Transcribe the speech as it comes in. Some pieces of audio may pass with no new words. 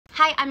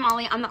Hi, I'm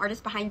Molly. I'm the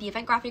artist behind the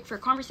event graphic for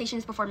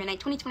Conversations Before Midnight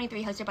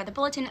 2023 hosted by the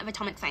Bulletin of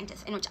Atomic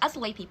Scientists, in which us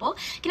lay people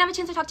can have a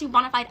chance to talk to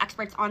bona fide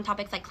experts on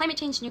topics like climate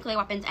change, nuclear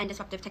weapons, and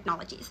disruptive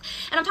technologies.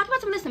 And I'm talking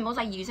about some of the symbols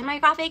I use in my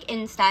graphic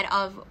instead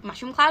of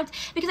mushroom clouds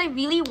because I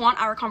really want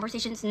our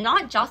conversations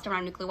not just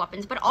around nuclear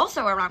weapons, but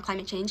also around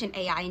climate change and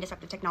AI and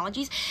disruptive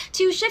technologies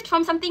to shift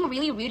from something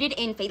really rooted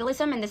in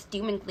fatalism and this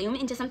doom and gloom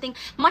into something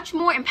much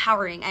more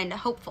empowering and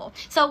hopeful.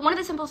 So one of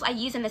the symbols I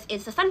use in this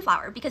is the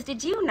sunflower, because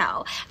did you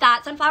know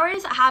that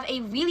sunflowers have a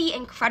really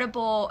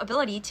incredible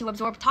ability to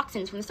absorb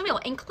toxins from the soil,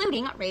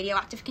 including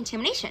radioactive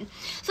contamination?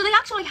 So they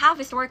actually have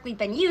historically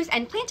been used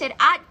and planted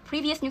at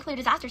previous nuclear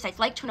disaster sites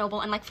like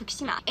Chernobyl and like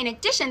Fukushima. In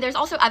addition, there's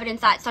also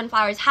evidence that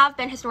sunflowers have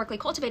been historically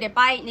cultivated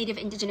by native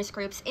indigenous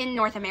groups in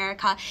North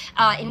America,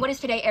 in what is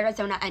today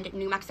Arizona and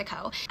New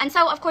Mexico. And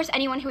so, of course,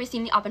 anyone who has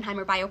seen the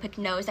Oppenheimer biopic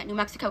knows that New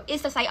Mexico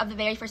is the site of the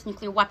very first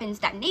nuclear weapons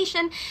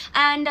detonation,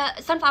 and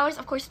sunflowers,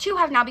 of course, too,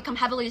 have now become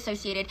heavily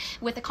associated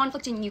with the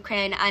conflict in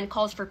Ukraine and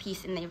calls for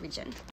peace in the region.